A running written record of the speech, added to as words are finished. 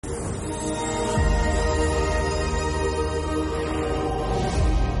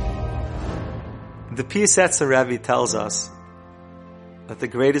The Piasetzer Rabbi tells us that the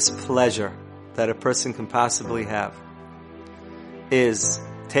greatest pleasure that a person can possibly have is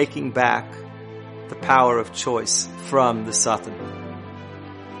taking back the power of choice from the Satan.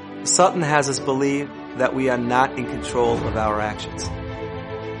 The Satan has us believe that we are not in control of our actions,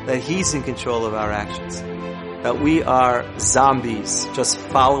 that he's in control of our actions, that we are zombies just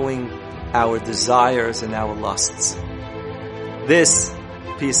following our desires and our lusts. This,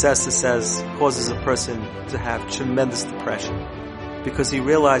 Piasetzer says, causes a person to have tremendous depression because he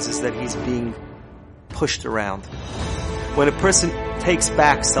realizes that he's being pushed around. When a person takes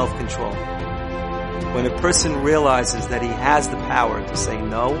back self-control, when a person realizes that he has the power to say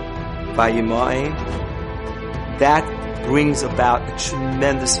no, that brings about a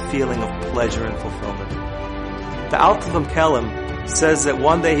tremendous feeling of pleasure and fulfillment. The Alter from Kelm says that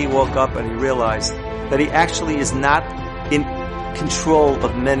one day he woke up and he realized that he actually is not in control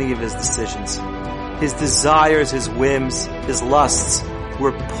of many of his decisions. His desires, his whims, his lusts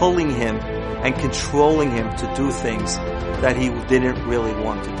were pulling him and controlling him to do things that he didn't really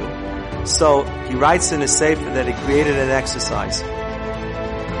want to do. So he writes in his sefer that he created an exercise.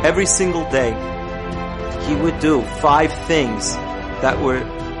 Every single day he would do 5 things that were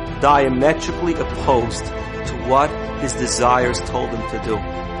diametrically opposed to what his desires told him to do.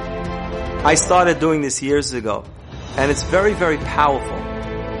 I started doing this years ago, and it's very, very powerful.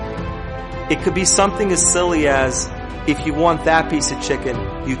 It could be something as silly as, if you want that piece of chicken,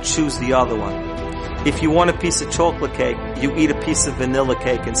 you choose the other one. If you want a piece of chocolate cake, you eat a piece of vanilla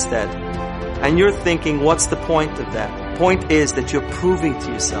cake instead. And you're thinking, what's the point of that? The point is that you're proving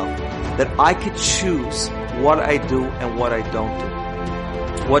to yourself that I could choose what I do and what I don't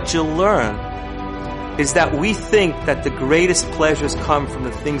do. What you'll learn is that we think that the greatest pleasures come from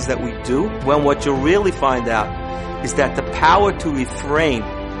the things that we do, when what you'll really find out is that the power to refrain,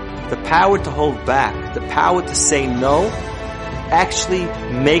 the power to hold back, the power to say no, actually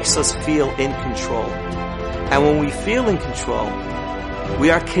makes us feel in control. And when we feel in control,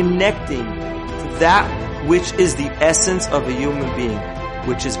 we are connecting to that which is the essence of a human being,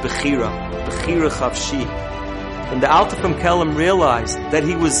 which is Bechira Chavshi. And the Alter from Kelm realized that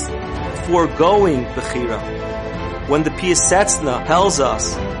he was foregoing Bechira. When the Piasetzer tells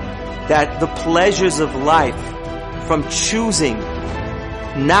us that the pleasures of life from choosing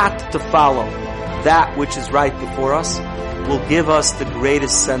not to follow that which is right before us will give us the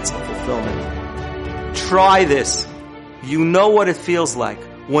greatest sense of fulfillment. Try this. You know what it feels like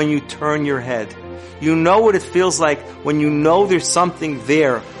when you turn your head. You know what it feels like when you know there's something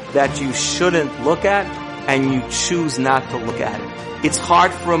there that you shouldn't look at and you choose not to look at it. It's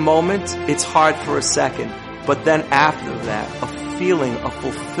hard for a moment, it's hard for a second, but then after that, a feeling of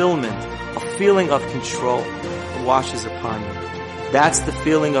fulfillment, a feeling of control washes upon you. That's the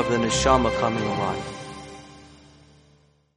feeling of the neshama coming alive.